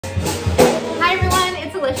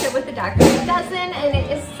it with the Dougherty dozen, and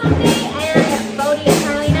it is Sunday, and Bodie and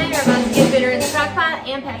Carly and I are about to get bitter in the crock pot,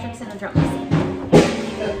 and Patrick's in the drum.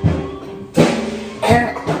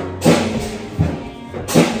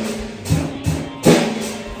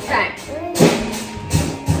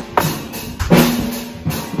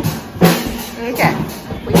 Okay,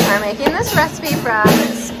 we are making this recipe from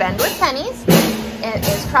Spend with Pennies. It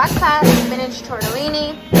is crock-pot spinach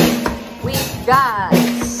tortellini. We've got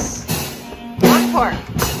 1 quart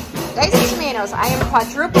diced tomatoes. I am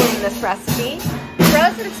quadrupling this recipe.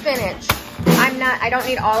 Frozen spinach. I don't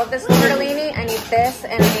need all of this tortellini. I need this,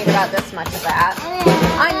 and I need about this much of that.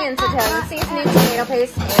 Onions, Italian seasoning, tomato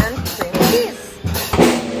paste, and cream cheese.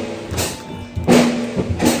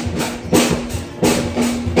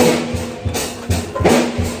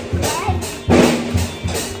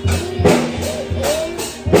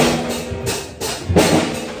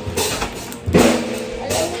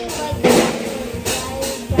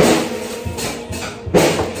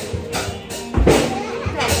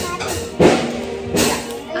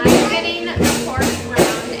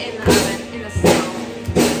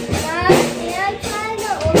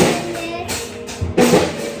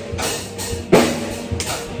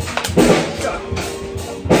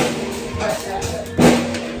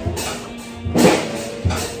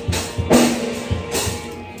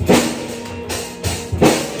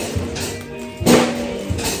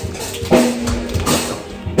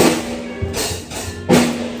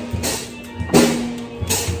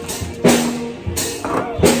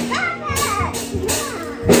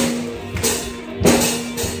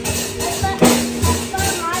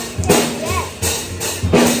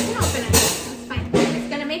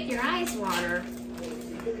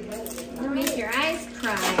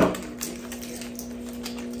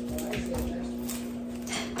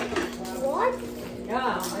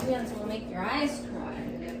 Onions will make your eyes cry.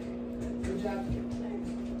 Good job.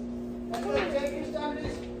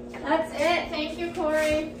 That's it. Thank you,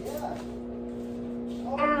 Corey. Yeah.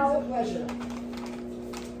 Oh, it's a pleasure.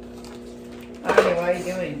 Honey, what are you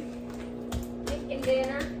doing? Making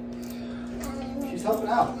dinner. She's helping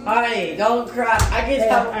out. Honey, don't cry. Hey,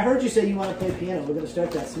 I heard you say you want to play piano. We're going to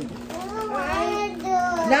start that soon.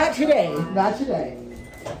 Not today. Not today.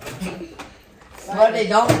 Honey,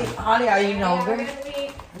 don't eat. Honey, are you an ogre?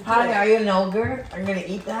 Honey, are you an ogre? Are you going to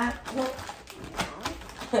eat that?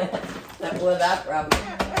 Where's that from?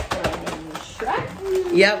 Shrek?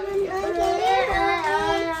 Yep.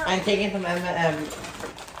 I'm taking some M&M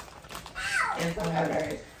and some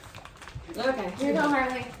berries. Okay, here you go,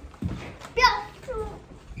 Harley.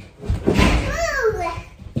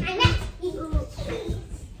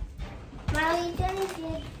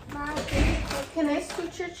 Can I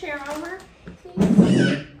scoot your chair over?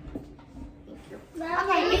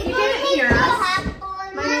 Okay, if you didn't hear us,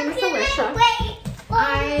 my name is Alicia.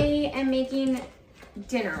 I am making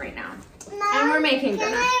dinner right now. And we're making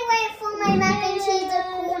dinner. Can I wait for my mac and cheese to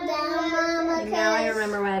cool down, Mama? Now I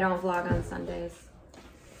remember why I don't vlog on Sundays.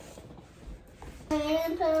 Okay,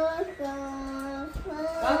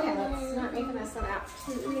 let's not make a mess of that,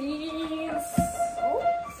 please.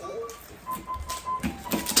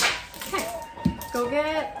 Okay, go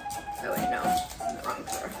get. Oh wait, no, I'm the wrong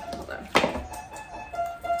color. Hold on.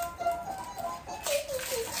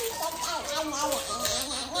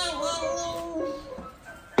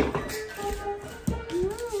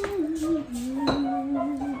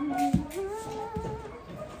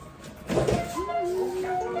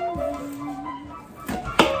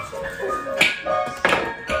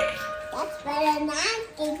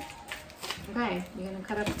 Okay, you gonna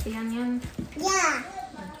cut up the onion? Yeah.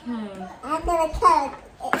 Okay. I'm gonna cut it.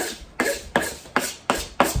 I'm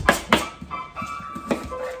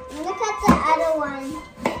gonna cut the other one.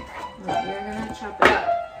 Well, you're gonna chop it up.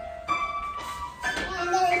 I'm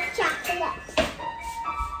gonna chop it up.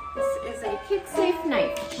 This is a kid-safe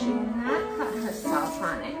knife. She will not cut herself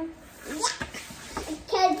on it. Yeah.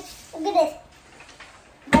 Because, look at this.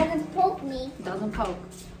 It doesn't poke me. It doesn't poke.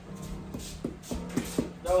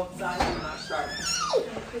 No, sides are not sharp.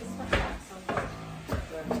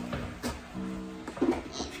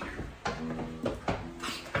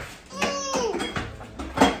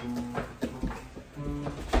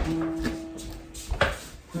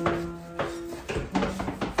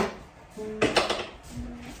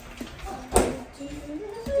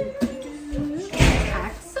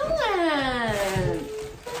 Excellent.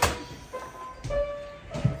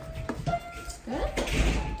 Good.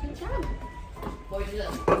 Good job. What is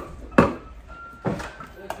this?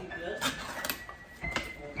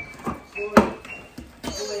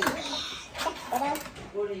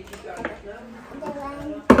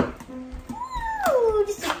 Ooh,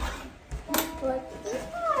 just put this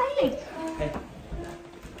one.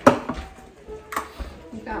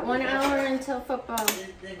 football.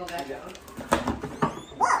 Then go back down.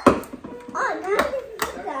 Oh,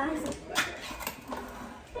 now this is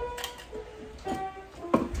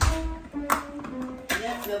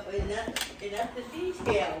That's the D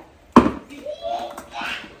scale.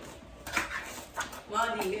 Mom,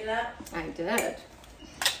 do you hear that? I did.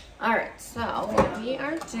 All right, so we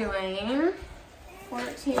are doing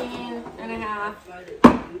 14.5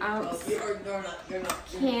 ounce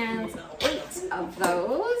cans, 8 of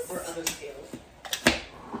those. Or other scales.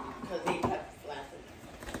 Because they have flaccid.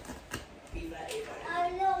 Be that 8 I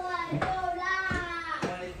don't want to go down.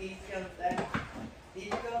 One of these comes back. These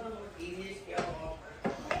go the most easiest scale of all.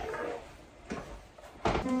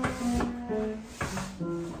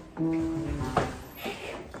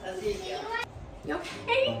 You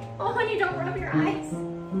okay? Oh, honey, don't rub your eyes.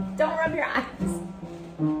 Don't rub your eyes.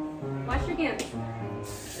 Wash your hands.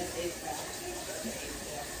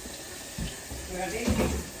 Ready?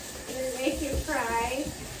 It'll make you cry.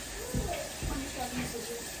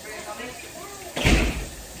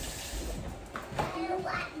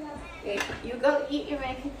 Okay, you go eat your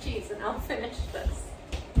mac and cheese and I'll finish this.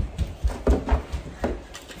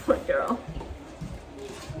 Poor girl.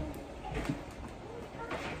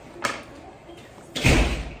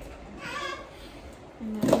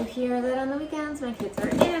 And now you hear that on the weekends my kids are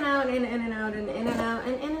in and out, in and out, and in and out,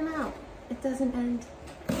 and in and out. It doesn't end.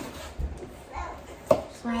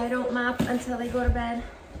 That's why I don't mop until they go to bed.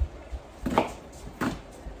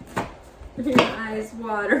 Your eyes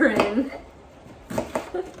watering.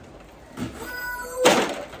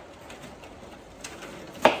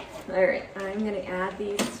 Alright, I'm going to add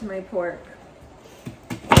these to my pork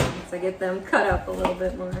once I get them cut up a little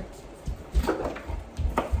bit more.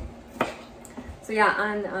 So yeah,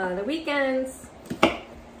 on the weekends,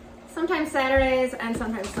 sometimes Saturdays and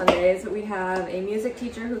sometimes Sundays, we have a music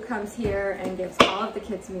teacher who comes here and gives all of the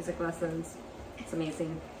kids music lessons. It's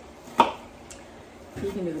amazing.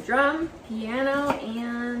 You can do drum, piano,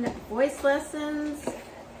 and voice lessons,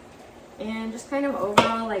 and just kind of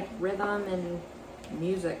overall like rhythm and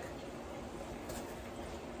music.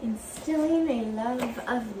 Instilling a love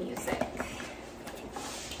of music.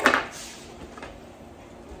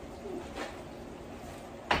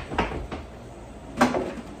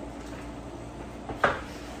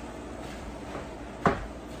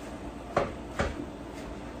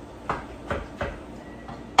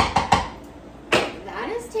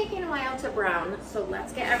 To brown, so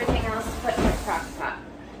let's get everything else put in the crock pot.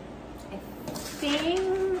 I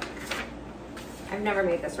think I've never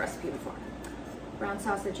made this recipe before. Brown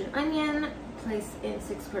sausage and onion, place in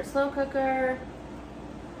 6-quart slow cooker.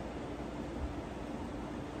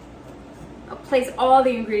 I'll place all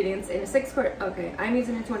the ingredients in a 6-quart. Okay, I'm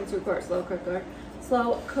using a 22-quart slow cooker.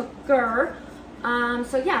 So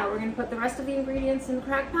yeah, we're gonna put the rest of the ingredients in the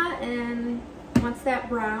crock pot, and once that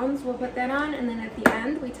browns, we'll put that on, and then at the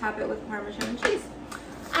end, we top it with Parmesan cheese.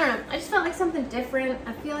 I don't know, I just felt like something different.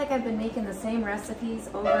 I feel like I've been making the same recipes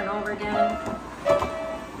over and over again.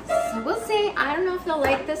 So we'll see. I don't know if they'll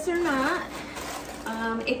like this or not.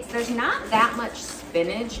 There's not that much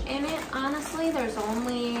spinach in it, honestly. There's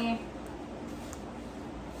only,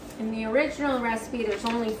 in the original recipe, there's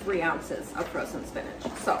only 3 ounces of frozen spinach.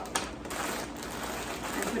 So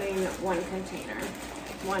I'm putting 1 container,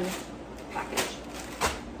 1 package.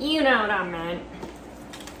 You know what I meant.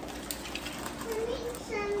 I need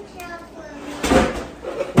some chocolate.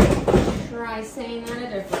 Try saying that a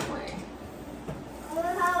different way. I will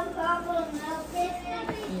have chocolate milk in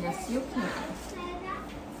it. Yes, you can.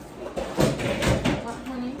 What,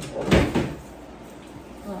 honey?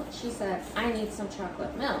 Well, she said, I need some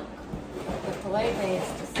chocolate milk. The polite way is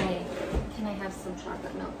to say, can I have some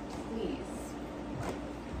chocolate milk, please?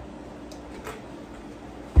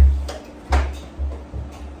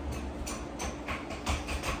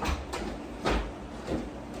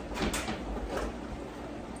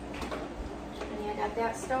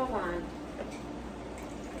 That stove on.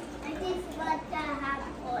 I just want to have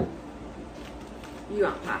one. You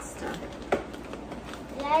want pasta?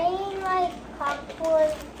 I like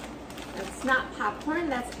popcorn. That's not popcorn.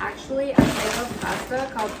 That's actually a type of pasta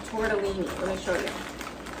called tortellini. Let me show you.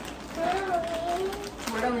 Tortellini?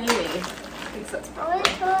 Tortellini. I think that's What popcorn.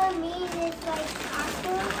 tortellini is like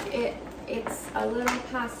popcorn? It's a little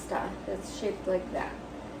pasta that's shaped like that.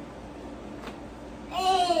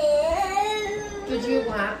 Did you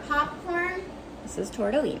want popcorn? This is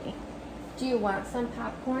tortellini. Do you want some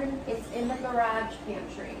popcorn? It's in the garage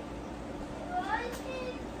pantry.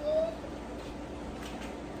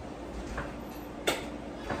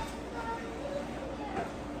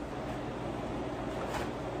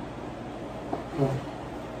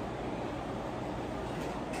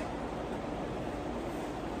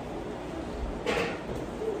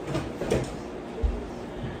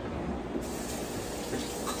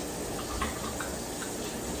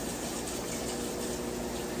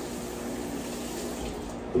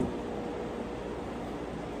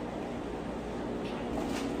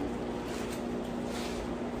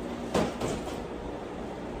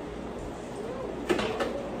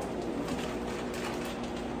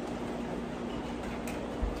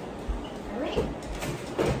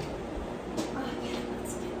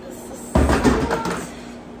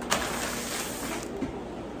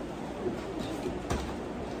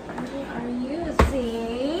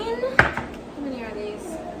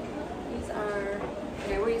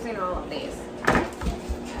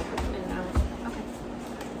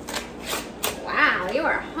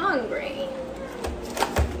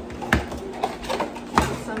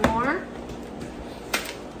 more.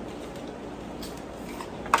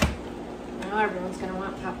 Now everyone's gonna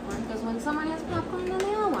want popcorn because when someone has popcorn, then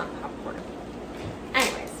they all want popcorn.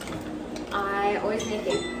 Anyways, I always make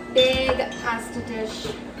a big pasta dish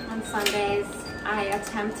on Sundays. I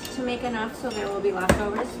attempt to make enough so there will be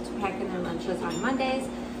leftovers to pack in their lunches on Mondays.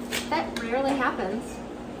 That rarely happens.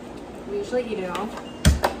 We usually eat it all.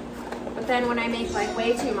 But then when I make like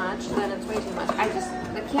way too much, then it's way too much. I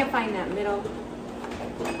can't find that middle.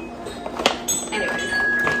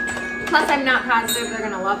 Anyways. Plus I'm not positive they're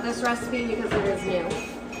gonna love this recipe because it is new.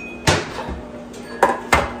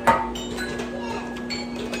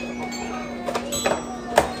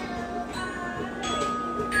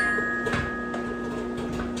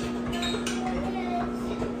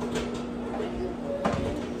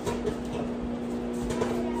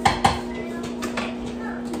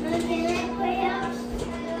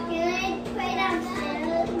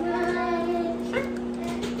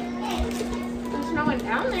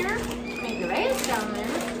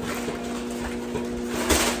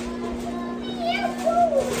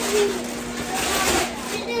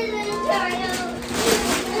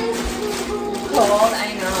 Cold,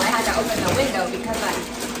 I know. I had to open the window because I'm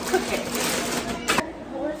cooking.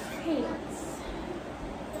 Horse pants.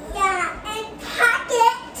 Yeah, and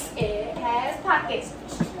pockets. It has pockets.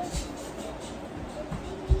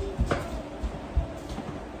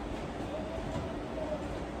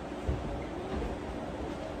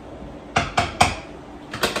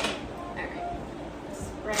 Alright.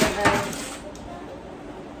 Spray this.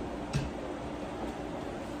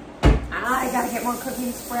 I gotta get more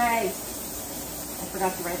cooking spray. I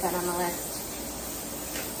forgot to write that on the list.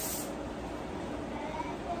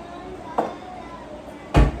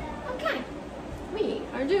 Okay, we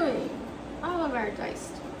are doing all of our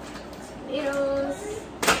diced tomatoes.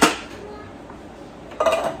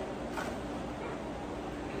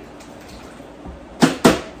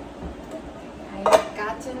 I've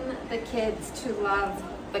gotten the kids to love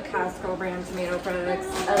the Costco brand tomato products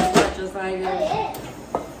as much as I do.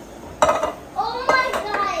 Oh my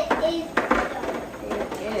God, it's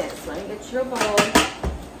Yes, let me get your bowl.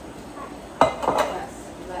 Yes,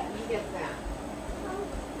 let me get that.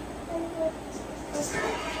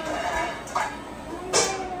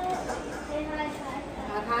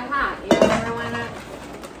 Hot, hot, hot. You don't ever want to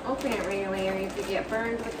open it right away or you could get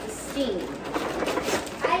burned with the steam.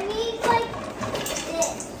 I need like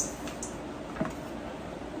this.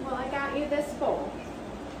 Well, I got you this bowl.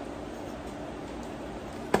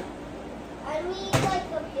 I need like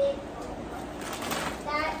a big bowl.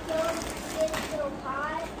 That don't get so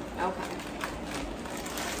hot. Okay.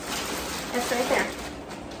 It's right there.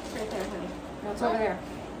 It's right there, honey. No, it's over there.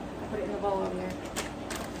 I put it in the bowl over there.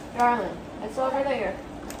 Darling, it's over there.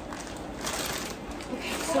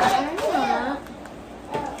 Okay, so I want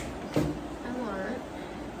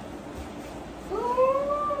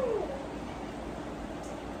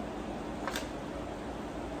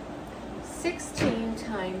 16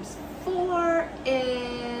 times 4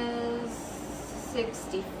 is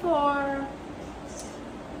 64.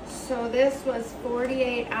 So this was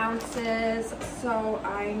 48 ounces, so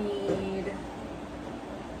I need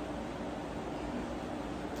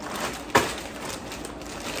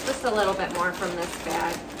just a little bit more from this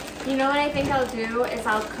bag. You know what I think I'll do is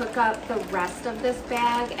I'll cook up the rest of this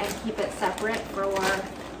bag and keep it separate for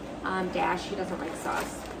Dash. He doesn't like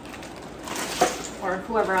sauce. Or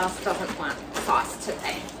whoever else doesn't want sauce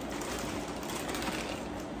today.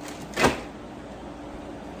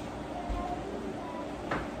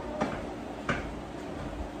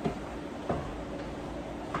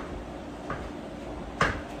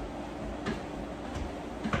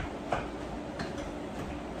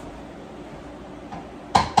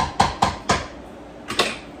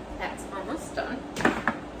 That's almost done.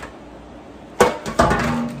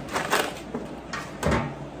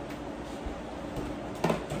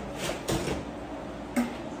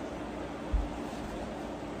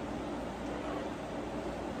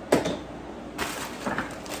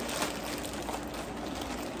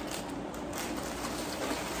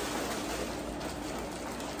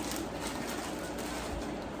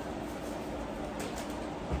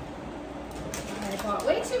 I bought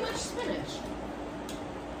way too much spinach.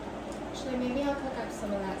 Actually, maybe I'll cook up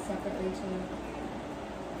some of that separately too.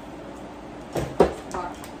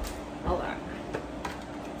 Hold on.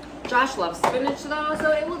 Josh loves spinach though,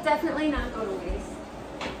 so it will definitely not go to waste.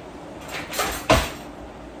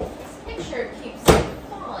 This picture keeps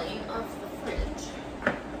falling off the fridge.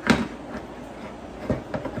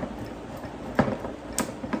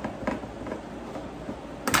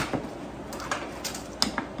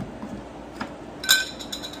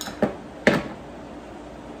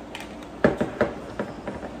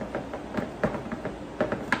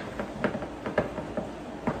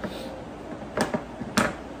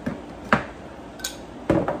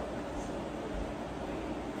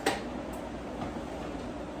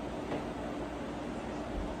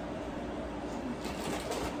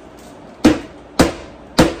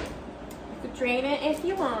 drain it if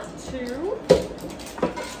you want to.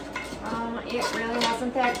 It really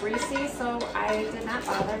wasn't that greasy, so I did not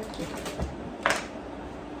bother.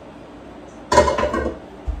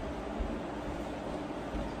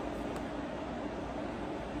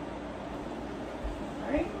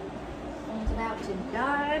 Alright, it's about to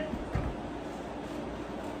done.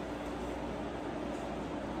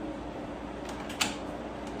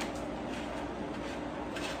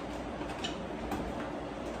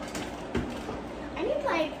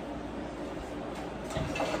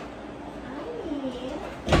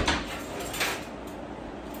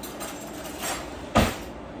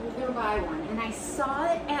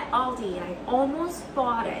 And I almost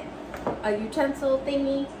bought it, a utensil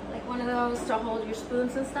thingy, like one of those to hold your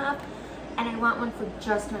spoons and stuff, and I want one for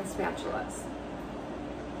just my spatulas.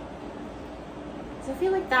 So I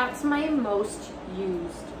feel like that's my most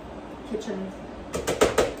used kitchen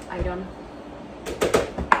item,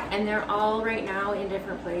 and they're all right now in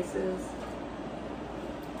different places.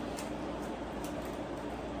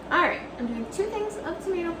 Alright, I'm doing 2 things of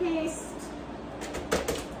tomato paste.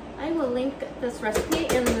 I will link this recipe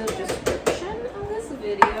in the description of this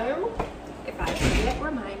video. If I forget,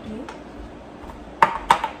 remind me.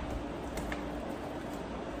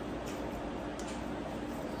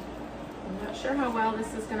 I'm not sure how well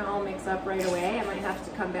this is going to all mix up right away. I might have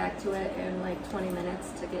to come back to it in like 20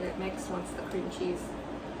 minutes to get it mixed once the cream cheese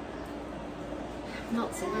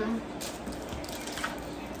melts in.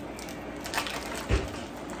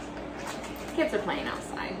 Kids are playing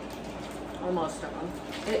outside. Well, most of them.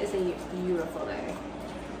 It is a beautiful day.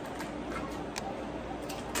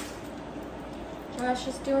 Josh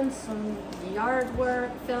is doing some yard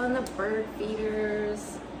work, filling the bird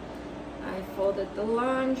feeders. I folded the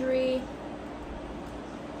laundry.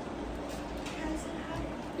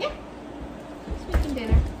 Yeah. Just making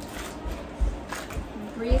dinner.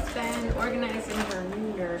 Bree's been organizing her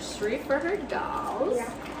nursery for her dolls.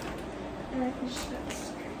 Yeah. And I can just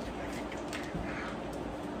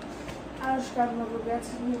I was grabbing over bed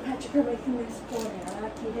so you had to go making this board and I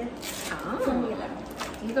did it. Oh.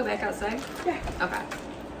 Can you go back outside? Yeah. Okay.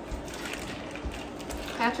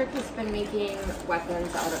 Patrick has been making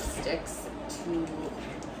weapons out of sticks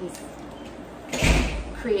he's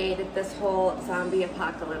created this whole zombie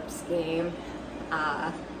apocalypse game.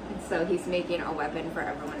 And so he's making a weapon for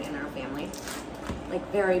everyone in our family. Like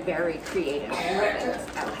very, very creative weapons.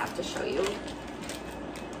 I'll have to show you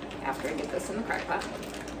after I get this in the crock pot.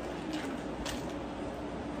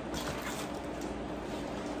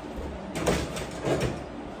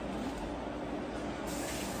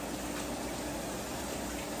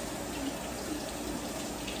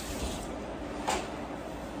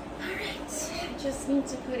 Just need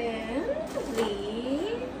to put in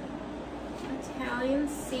the Italian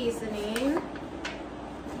seasoning.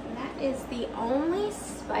 That is the only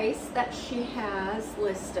spice that she has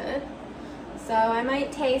listed. So I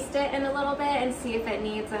might taste it in a little bit and see if it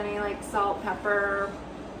needs any like salt, pepper,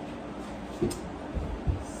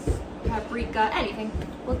 paprika, anything.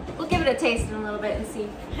 We'll give it a taste in a little bit and see.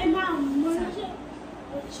 Hey Mom, what is it?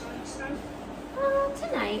 What's outside?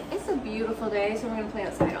 Tonight. It's a beautiful day, so we're gonna play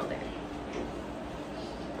outside all day.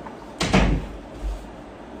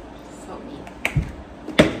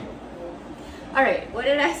 All right, what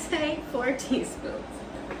did I say? 4 teaspoons,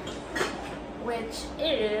 which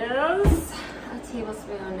is a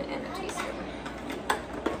tablespoon and a teaspoon.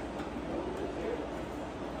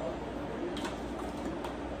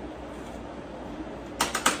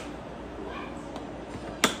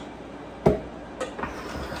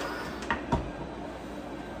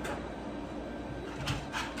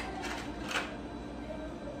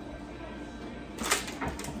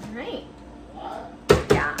 All right.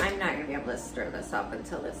 To stir this up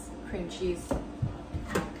until this cream cheese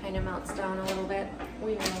kind of melts down a little bit.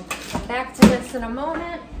 We will come back to this in a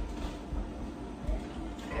moment.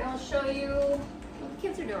 I'll show you what the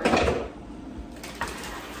kids are doing.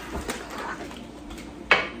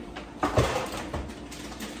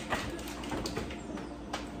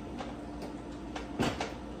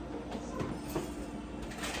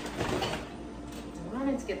 I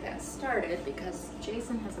wanted to get that started because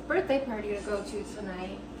Jason has a birthday party to go to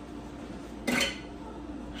tonight.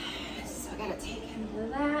 So I gotta take him to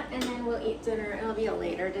that and then we'll eat dinner. It'll be a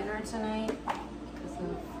later dinner tonight because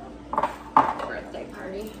of the birthday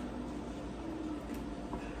party.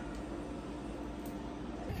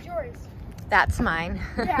 It's yours. That's mine.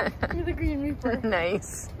 Yeah, you're the Green Reaper.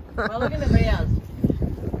 Nice. Well, look at everybody else.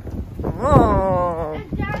 Whoa.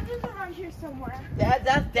 And Dad is around here somewhere. Dad,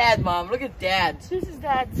 that's Dad, Mom. Look at Dad. This is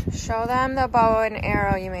Dad's. Show them the bow and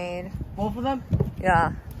arrow you made. Both of them?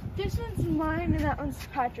 Yeah. This one's mine and that one's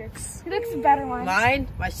Patrick's. He looks better one. Mine,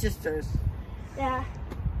 my sister's. Yeah.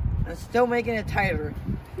 I'm still making it tighter.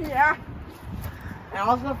 Yeah. I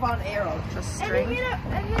also found arrows. Just And string.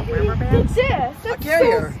 rubber bands? That's A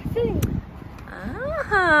carrier. thing.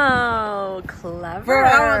 Oh, clever. For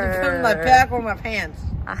I want to put in my back or my pants.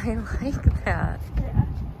 I like that. Yeah.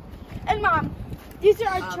 And Mom, these are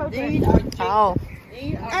our children. These are Oh.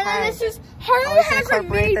 These are, And then this is Harley Always has a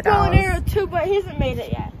incorporate mini the bow and dolls. arrow too, but he hasn't made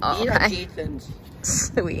it yet. these are Okay. Jason's.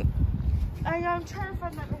 Sweet. I'm trying to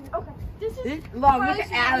find that mini. Okay. This is Look Harley's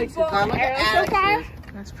at Alex's. bow and Look at arrow so far. Alex's.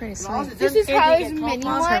 That's pretty And also, sweet. This just in is case they Harley's get mini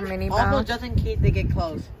close. That's her one. mini Also, bow. just in case they get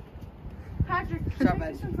close. Patrick, Sorry, can you bud.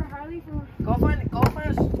 make this one for Harley? For Go find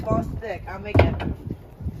a small stick. I'll make it.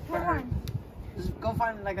 For her. one. Just go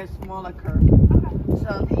find like a smaller curve. Okay.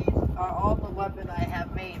 So these are all the weapons I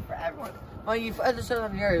have made for everyone. Oh, you've other shit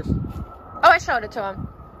on yours. Oh, I showed it to him.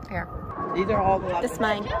 Here. These are all the weapons. This is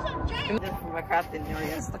mine. This is for my crafting area.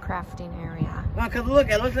 This is the crafting area. No, cause look,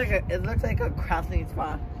 it looks like a crafting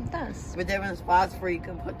spot It does. with different spots where you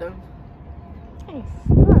can put them. Nice.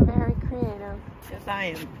 You are very creative. Yes, I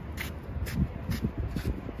am.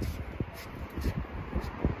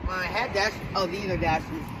 Well, I had dash. Oh, these are dashes.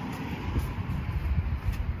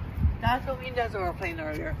 That's what we were playing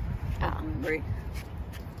earlier. Oh.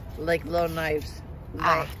 Like little knives.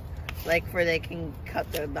 Ah. Like where they can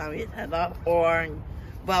cut their dummy's head off. Or,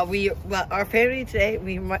 but our family today,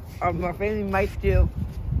 our family might do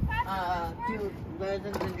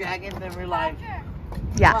Dungeons and Dragons in real life.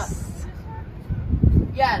 Yes.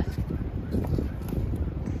 Yes.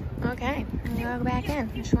 Okay. I'm gonna go back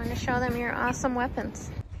in. Just wanted to show them your awesome weapons.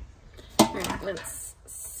 Alright, let's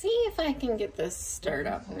see if I can get this stirred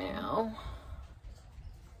up now.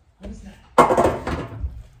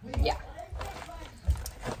 Yeah.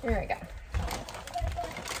 There we go.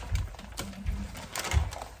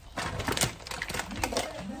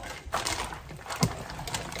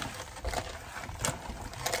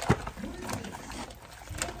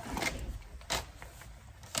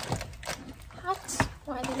 What?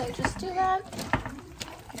 Why did I just do that?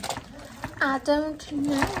 I don't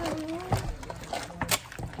know.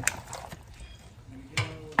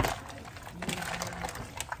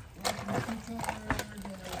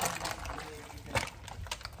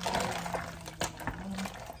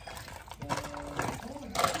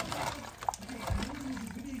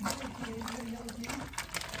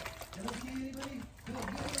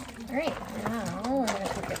 Alright, now we're going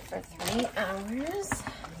to cook it for 3 hours.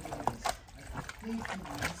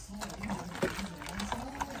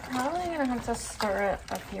 Probably going to have to stir it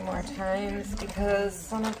a few more times because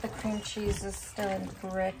some of the cream cheese is still in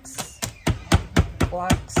bricks,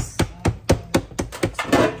 blocks.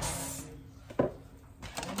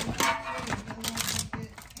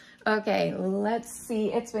 Okay, let's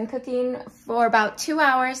see. It's been cooking for about 2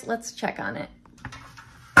 hours. Let's check on it.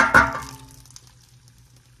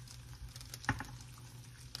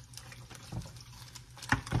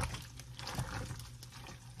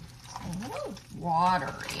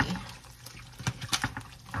 Watery.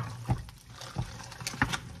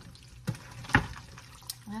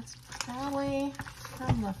 That's probably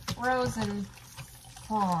from the frozen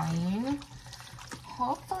thawing.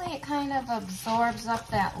 Hopefully it kind of absorbs up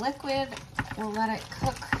that liquid. We'll let it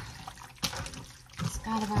cook. It's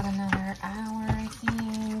got about another hour, I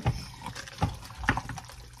think.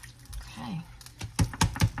 Okay.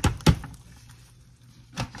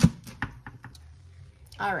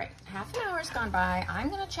 All right, half an hour's gone by. I'm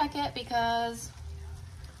gonna check it because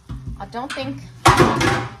I don't think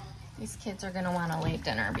these kids are gonna wanna late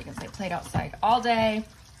dinner because they played outside all day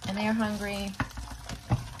and they're hungry.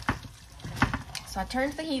 So I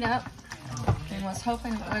turned the heat up and was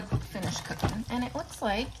hoping it would finish cooking, and it looks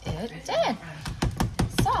like it did.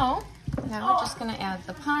 So now we're just gonna add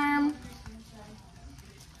the parm.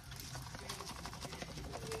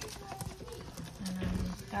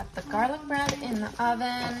 Got the garlic bread in the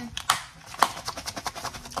oven.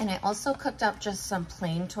 And I also cooked up just some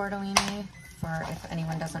plain tortellini for if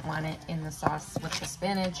anyone doesn't want it in the sauce with the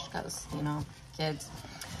spinach, because, you know, kids.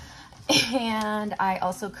 And I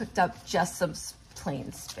also cooked up just some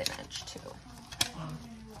plain spinach too.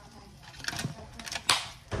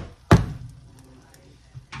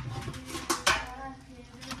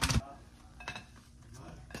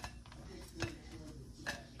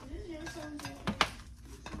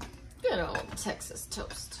 Good old Texas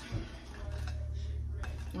toast.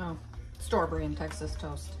 Well, store brand Texas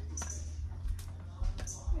toast.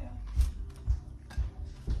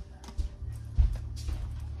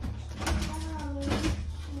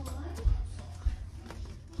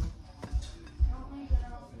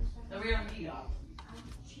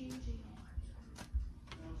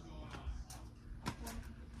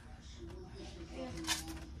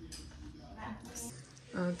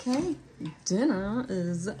 Okay, dinner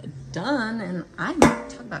is done, and I'm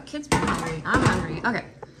talking about kids being hungry. I'm hungry. Okay,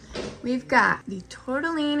 we've got the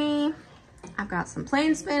tortellini. I've got some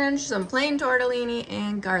plain spinach, some plain tortellini,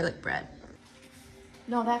 and garlic bread.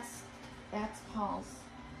 No, that's Paul's.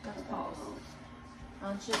 That's Paul's.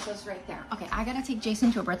 It's just this right there. Okay, I gotta take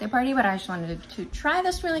Jason to a birthday party, but I just wanted to try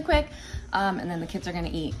this really quick, and then the kids are gonna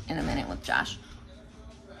eat in a minute with Josh.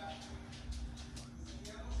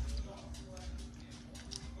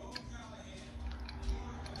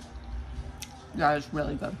 That is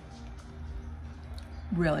really good.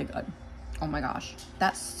 Really good. Oh my gosh.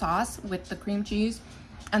 That sauce with the cream cheese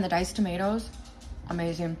and the diced tomatoes,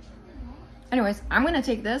 amazing. Anyways, I'm gonna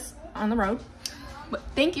take this on the road. But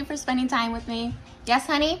thank you for spending time with me. Yes,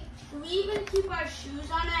 honey? Do we even keep our shoes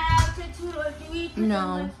on at altitude, or do we?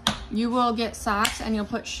 No. You will get socks and you'll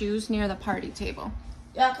put shoes near the party table.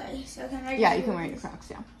 Okay, so can I? Yeah, you can wear your Crocs,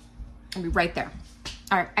 yeah. I'll be right there.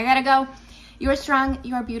 All right, I gotta go. You are strong,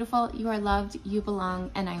 you are beautiful, you are loved, you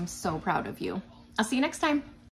belong, and I am so proud of you. I'll see you next time.